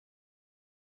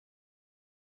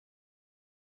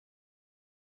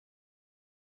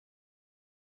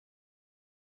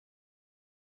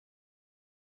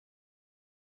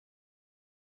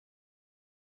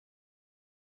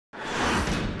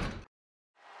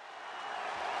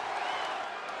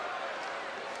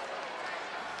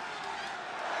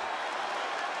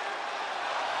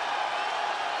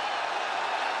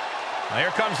Well,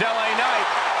 here comes LA Knight,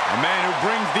 a man who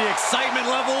brings the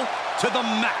excitement level to the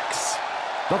max.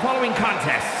 The following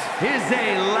contest is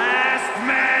a last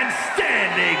man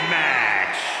standing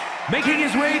match. Making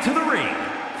his way to the ring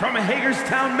from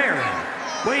Hagerstown, Maryland,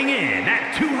 weighing in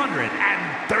at 230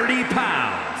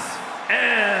 pounds,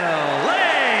 LA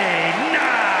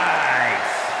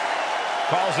Knight.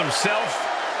 Calls himself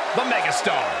the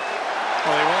megastar.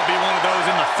 Well, he won't be one of those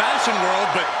in the fashion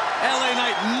world, but LA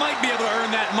Knight might be able to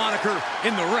earn that moniker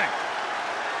in the ring.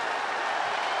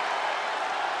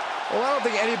 Well, I don't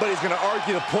think anybody's going to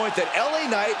argue the point that LA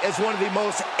Knight is one of the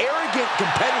most arrogant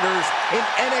competitors in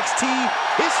NXT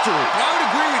history. I would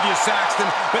agree with you, Saxton,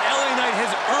 but LA Knight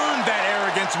has earned that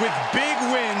arrogance with big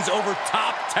wins over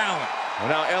top talent.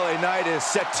 Well, now LA Knight is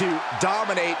set to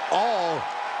dominate all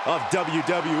of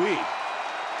WWE.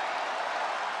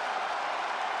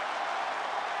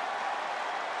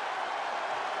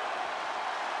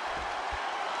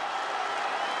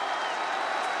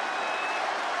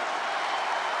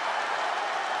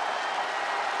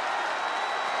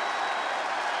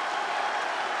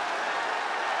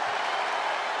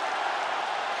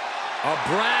 A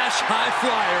brash high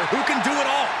flyer who can do it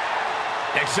all.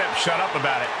 Except shut up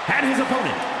about it. And his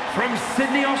opponent from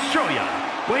Sydney, Australia,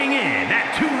 weighing in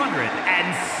at 206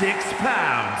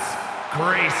 pounds,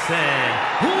 Grayson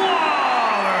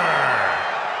Waller.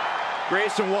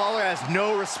 Grayson Waller has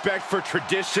no respect for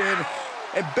tradition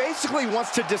and basically wants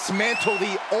to dismantle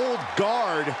the old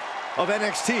guard of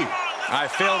NXT. I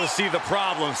fail to see the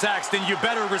problem, Saxton. You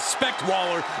better respect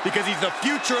Waller because he's the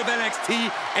future of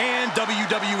NXT and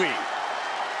WWE.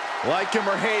 Like him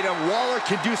or hate him, Waller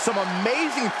can do some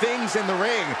amazing things in the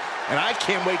ring, and I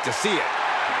can't wait to see it.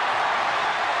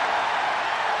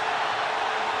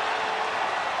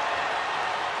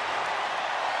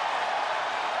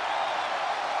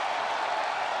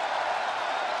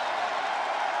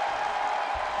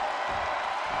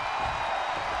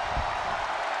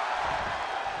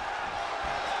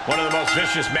 One of the most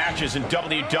vicious matches in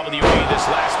WWE, this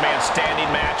last man standing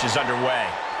match is underway.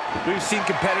 We've seen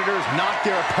competitors knock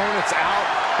their opponents out.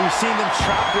 We've seen them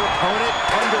trap their opponent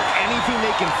under anything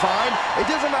they can find. It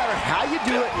doesn't matter how you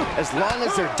do it, as long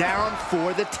as they're down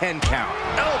for the 10 count.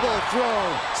 Elbow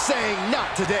thrown, saying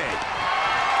not today.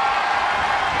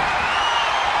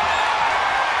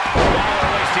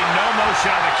 Waller wasting no motion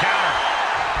on the counter.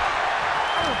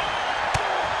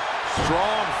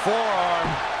 Strong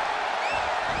forearm.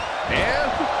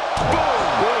 And boom!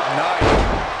 Good night.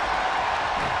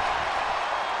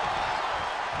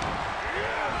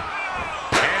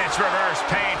 And it's reverse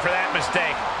pain for that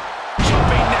mistake.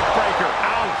 Jumping neck breaker.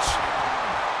 Ouch.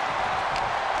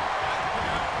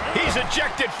 He's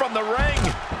ejected from the ring.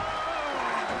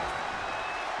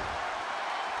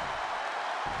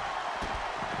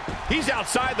 He's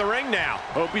outside the ring now.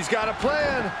 Hope he's got a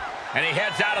plan. And he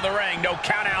heads out of the ring. No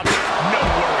countouts, no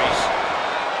worries.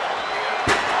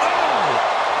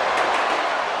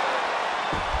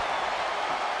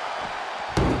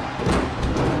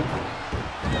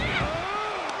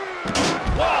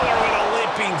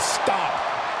 Stop.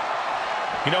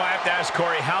 You know, I have to ask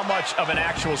Corey, how much of an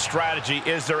actual strategy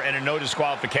is there in a no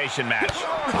disqualification match?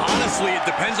 Honestly, it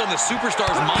depends on the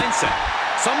superstar's mindset.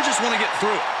 Some just want to get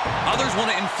through it. Others want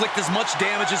to inflict as much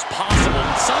damage as possible.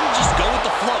 And some just go with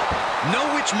the flow. Know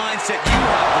which mindset you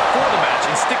have before the match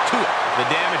and stick to it. The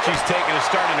damage he's taken is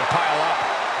starting to pile up.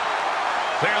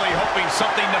 Clearly hoping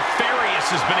something nefarious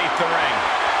is beneath the ring.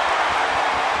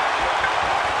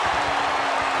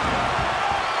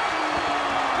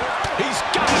 He's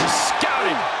got him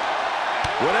scouted.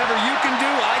 Whatever you can do,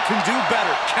 I can do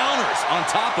better. Counters on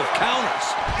top of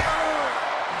counters.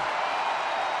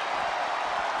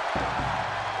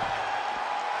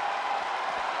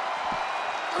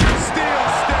 Steel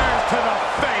stairs to the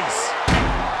face.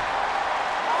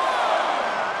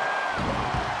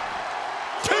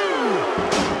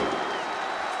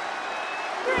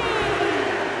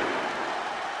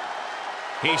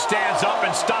 2. He stands up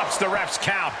and stops the ref's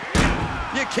count.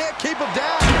 You can't keep him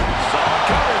down. Saw it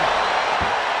coming.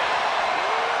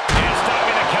 And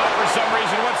stopping the count for some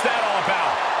reason. What's that all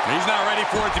about? He's not ready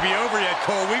for it to be over yet,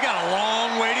 Cole. We got a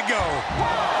long way to go.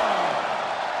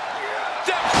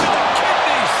 Steps to the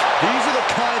kidneys. These are the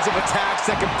kinds of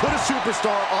attacks that can put a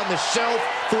superstar on the shelf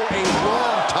for a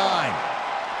long time.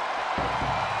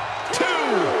 2.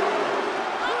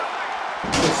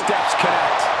 The steps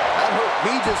connect. That hurt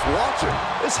me just watching.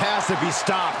 This has to be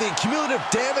stopped. The cumulative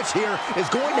damage here is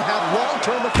going to have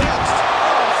long-term effects.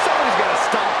 Oh, somebody's got to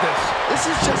stop this. This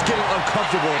is just getting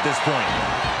uncomfortable at this point.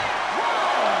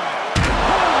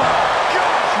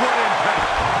 What impact.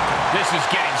 This is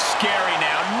getting scary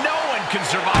now. No one can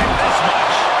survive this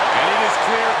much. And he it is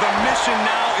clear. The mission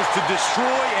now is to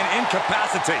destroy and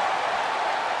incapacitate.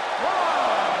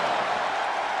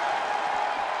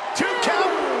 2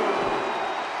 count.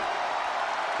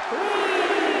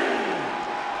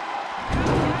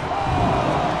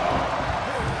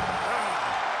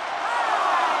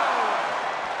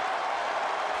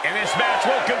 And this match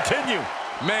will continue.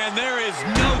 Man, there is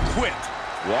no quit.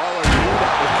 Waller knew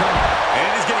that was coming. And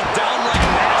it is getting downright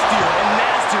nastier and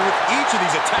nastier with each of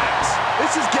these attacks.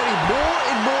 This is getting more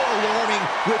and more alarming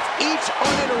with each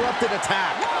uninterrupted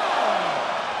attack.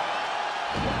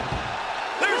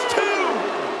 There's 2.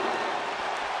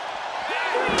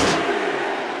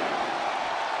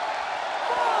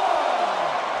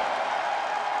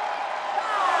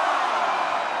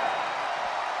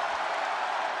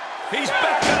 He's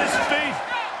back on his feet.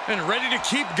 And ready to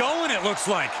keep going, it looks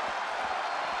like.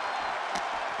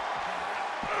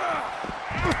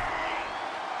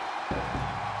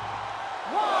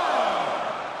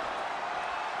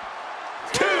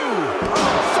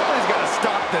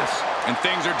 And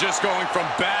things are just going from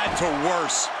bad to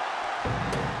worse.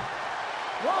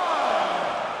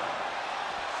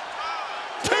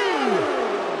 2.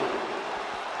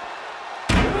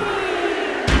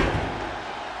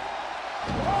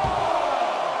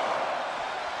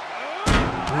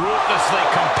 Ruthlessly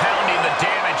compounding the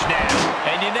damage now.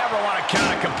 And you never want to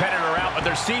count a competitor out, but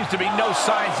there seems to be no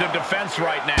signs of defense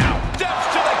right now. Steps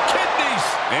to the kidneys.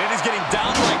 And it is getting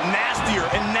downright nastier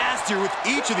and nastier with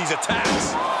each of these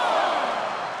attacks.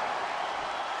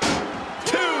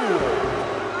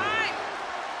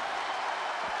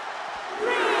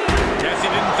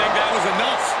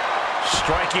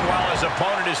 Striking while his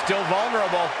opponent is still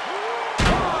vulnerable.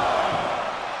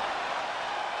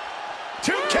 2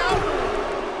 count.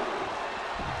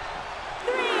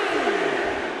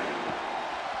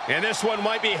 3. And this one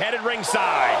might be headed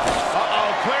ringside. Uh-oh,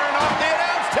 clearing off the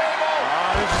announce table.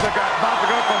 This is about to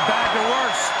go from bad to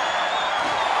worse.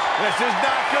 This is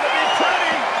not going to be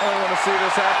pretty. I don't want to see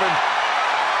this happen.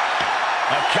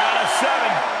 A count of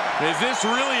 7. Is this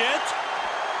really it?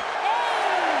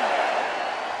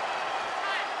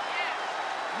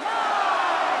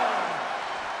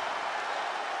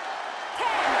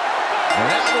 And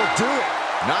that will do it.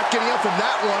 Not getting up from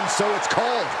that one, so it's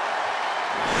called.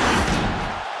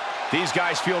 These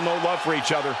guys feel no love for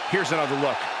each other. Here's another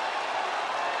look.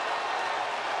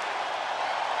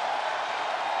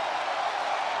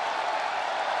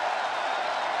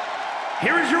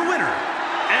 Here is your winner,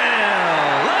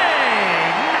 LA.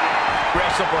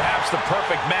 Wrestle perhaps the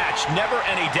perfect match. Never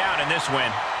any doubt in this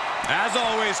win. As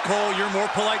always, Cole, you're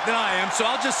more polite than I am, so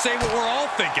I'll just say what we're all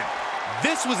thinking.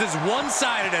 This was as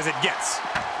one-sided as it gets.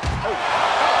 Oh.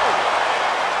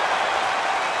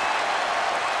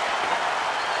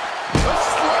 A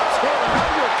sledgehammer. How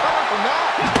do you recover from that?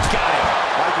 Got him.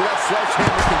 Michael, that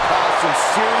sledgehammer can cause some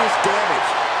serious damage.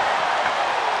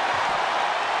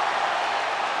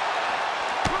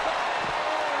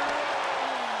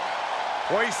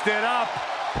 Hoisted up.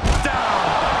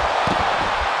 Down.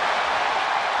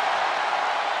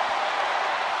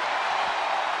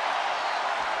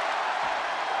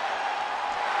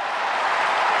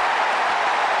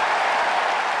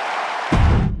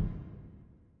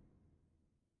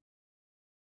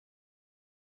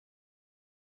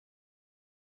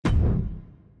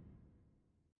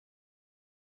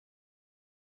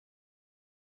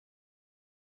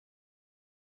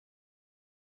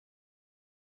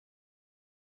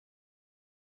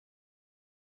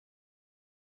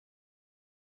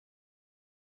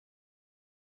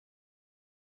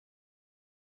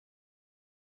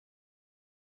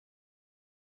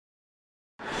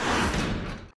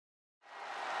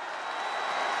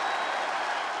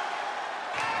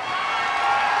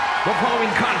 The following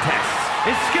contest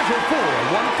is scheduled for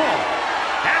one fall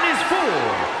and is for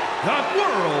the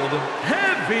World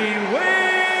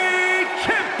Heavyweight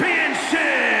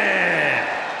Championship.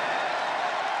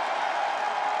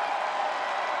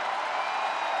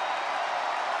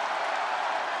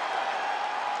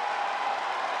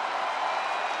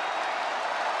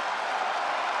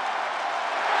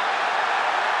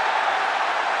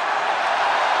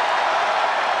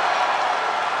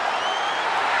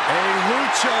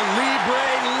 Lucha Libre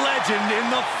legend in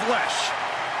the flesh.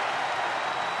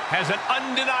 Has an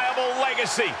undeniable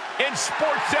legacy in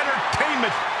sports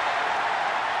entertainment.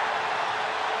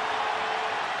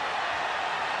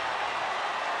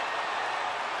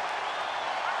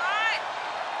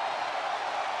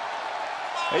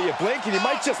 Hey, you blink and you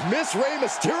might just miss Rey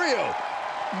Mysterio.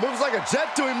 Moves like a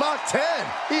jet doing Mach 10.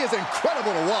 He is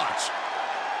incredible to watch.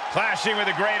 Clashing with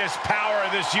the greatest power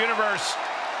of this universe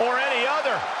or any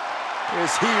other.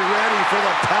 Is he ready for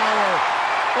the power?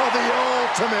 of the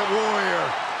Ultimate Warrior.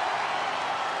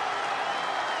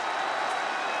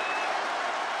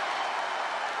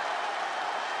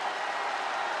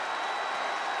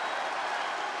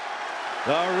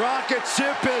 The rocket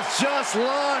ship is just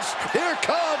launched. Here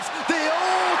comes the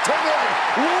Ultimate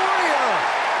Warrior.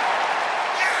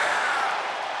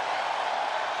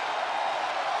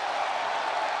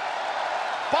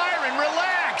 Byron,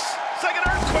 relax. It's like an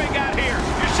earthquake out here.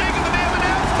 You're shaking the damn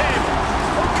announce table.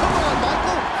 Oh, come on,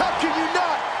 Michael. How can you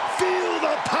not feel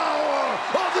the power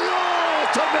of the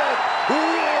Ultimate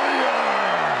Warrior?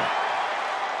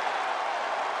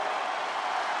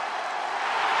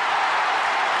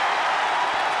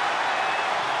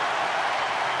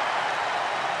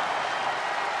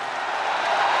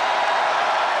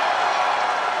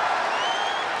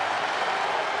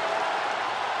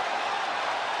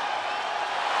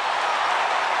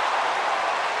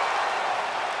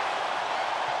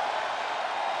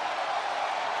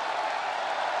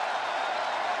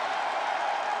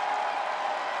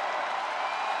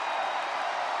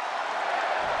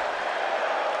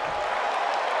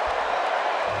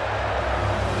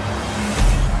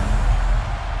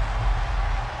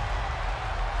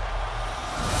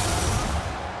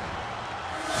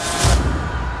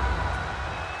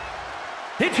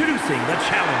 Introducing the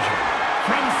challenger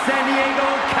from San Diego,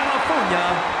 California,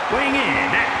 weighing in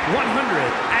at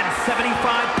 175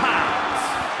 pounds,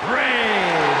 Rey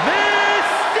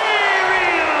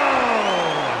Mysterio!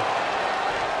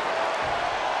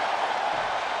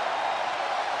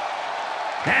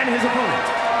 And his opponent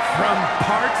from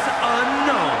parts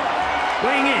unknown,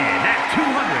 weighing in at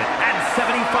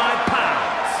 275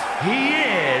 pounds, he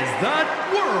is the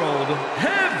World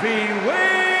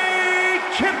Heavyweight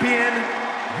Champion,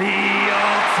 the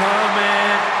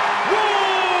Ultimate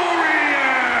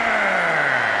Warrior!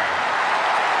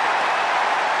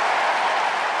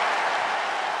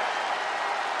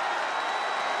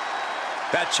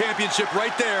 That championship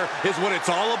right there is what it's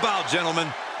all about,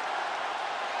 gentlemen.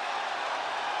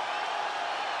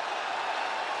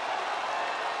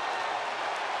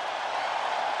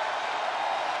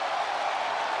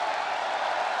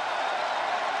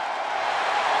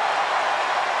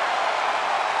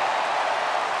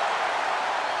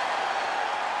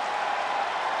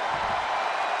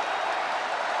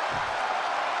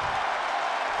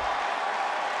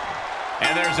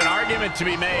 And there's an argument to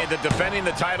be made that defending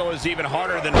the title is even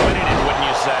harder than winning it, wouldn't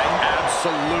you say?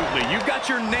 Absolutely. You've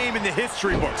got your name in the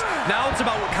history books. Now it's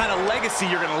about what kind of legacy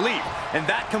you're going to leave. And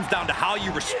that comes down to how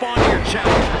you respond to your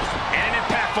challengers. And an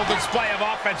impactful display of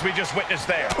offense we just witnessed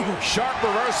there. Sharp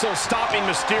reversal stopping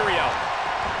Mysterio.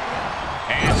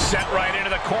 And sent right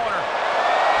into the corner.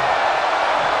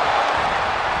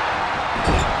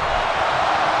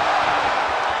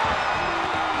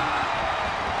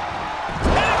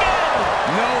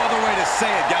 Say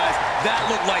it, guys. That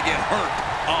looked like it hurt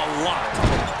a lot.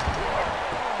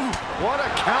 What a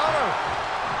counter.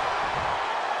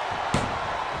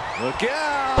 Look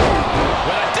out.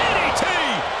 With a DDT.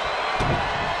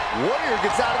 Warrior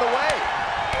gets out of the way.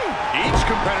 Each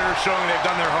competitor showing they've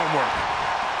done their homework.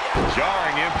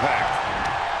 Jarring impact.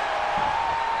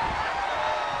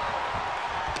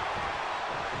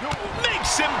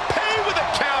 Makes him pay with a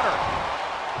counter.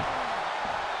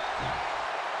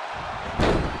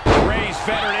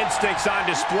 Veteran instincts on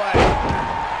display.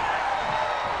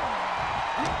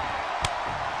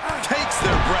 Takes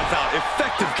their breath out.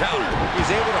 Effective counter. He's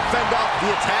able to fend off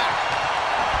the attack.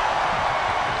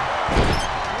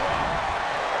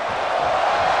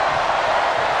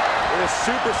 This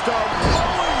superstar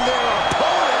mowing their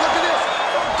opponent. Look at this.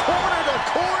 From corner to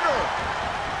corner.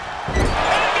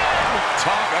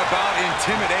 Talk about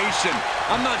intimidation.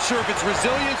 I'm not sure if it's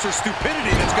resilience or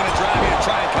stupidity that's going to drive you to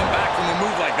try and come back from a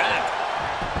move like that.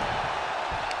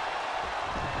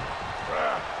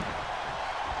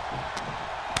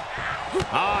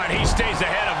 Oh, and he stays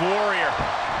ahead of Warrior.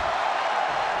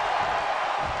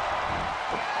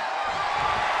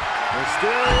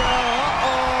 Mysterio,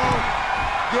 uh-oh.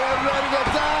 Get ready to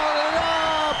dial it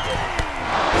up.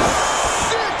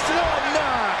 619.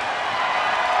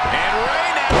 And Rey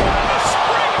now on the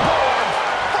springboard.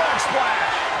 Frog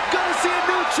splash. Gonna see a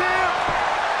new champ.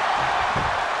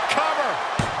 Cover.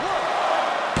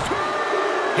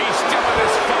 He's still in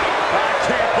this fight. I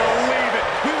can't believe it.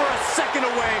 We were a second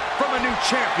away from a new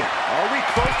champion. Are we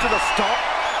close to the start?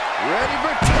 Ready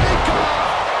for takeoff.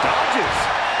 Dodges.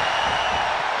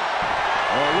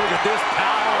 Oh, look at this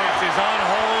power. This is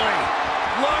unholy.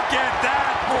 Look at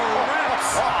that for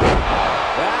reps.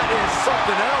 That is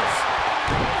something else.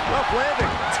 Rough landing.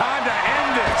 Time to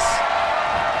end this.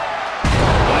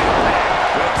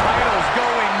 The title's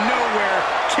going nowhere.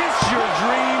 Kiss your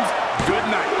dreams.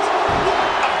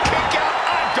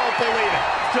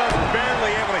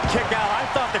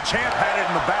 the champ had it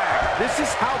in the bag. This is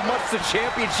how much the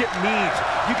championship means.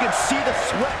 You can see the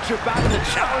sweat drip out of the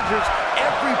challengers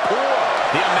every pore.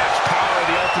 The unmatched power of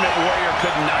the Ultimate Warrior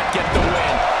could not get the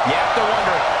win. You have to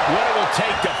wonder what it will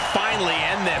take to finally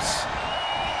end this.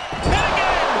 And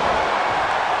again!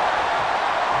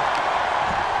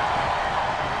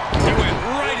 He went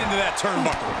right into that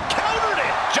turnbuckle. Countered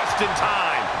it just in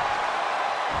time.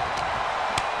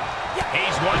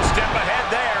 He's one step ahead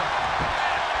there.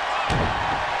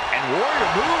 And Warrior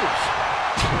moves.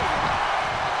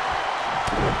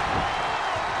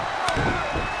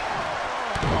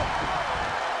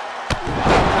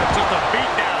 Just a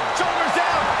beat down. Shoulders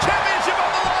down. Championship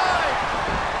on the line.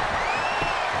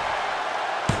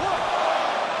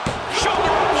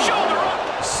 Shoulder up, shoulder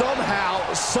up. Somehow,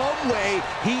 some way,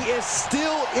 he is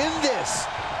still in this.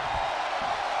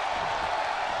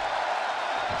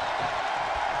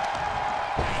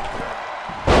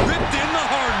 Ripped in the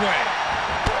hard way.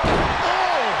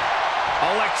 Oh!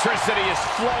 Electricity is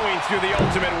flowing through the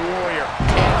Ultimate Warrior.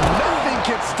 Nothing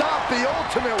can stop the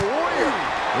Ultimate Warrior.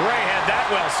 Ray had that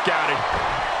well scouted.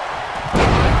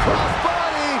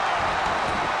 Crossbody.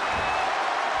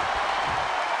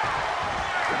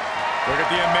 Look at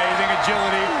the amazing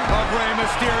agility of Rey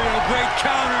Mysterio. Great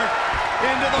counter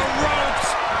into the ropes.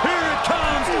 Here it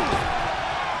comes.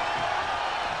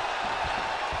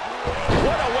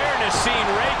 What awareness seeing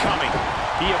Ray coming.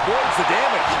 He avoids the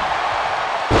damage.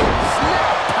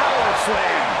 Snap power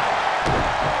slam.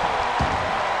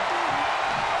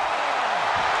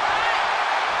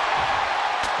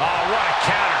 Oh, what a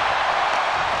counter.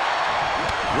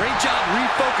 Great job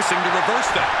refocusing to reverse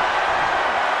that.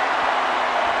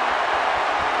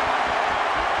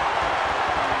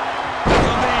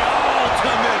 From the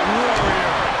Ultimate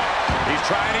Warrior. He's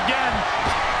trying again.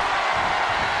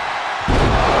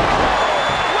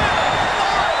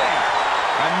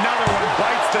 Another one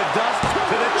bites the dust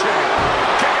to the chin.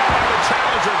 Kick out by the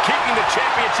challenger, keeping the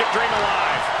championship dream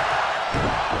alive.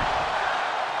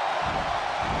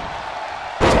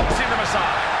 Tossing them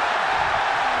aside.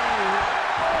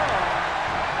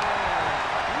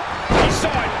 He saw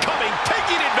it coming,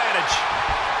 taking advantage.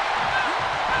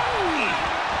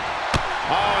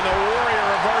 Oh, and the Warrior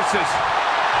reverses.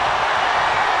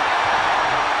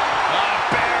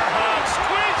 Bear hug,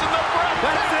 squeezing the breath.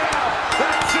 That's it.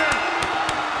 That's it.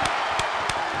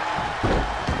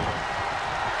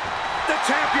 The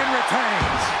champion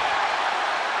retains.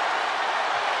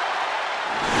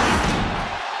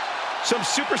 Some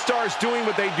superstars doing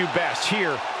what they do best.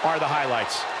 Here are the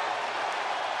highlights.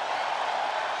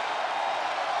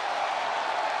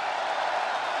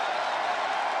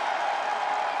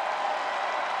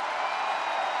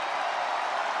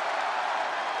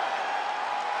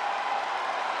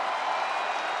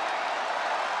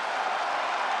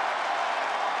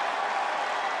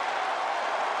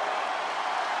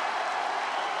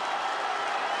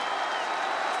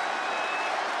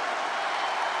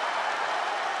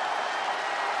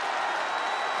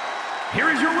 Here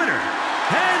is your winner,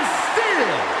 and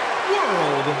still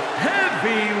World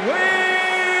Heavyweight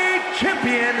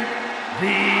Champion,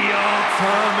 the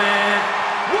Ultimate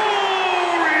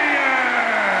Warrior!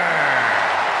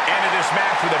 Ended this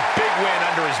match with a big win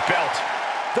under his belt.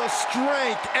 The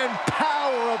strength and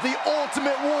power of the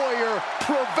Ultimate Warrior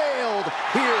prevailed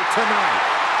here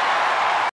tonight.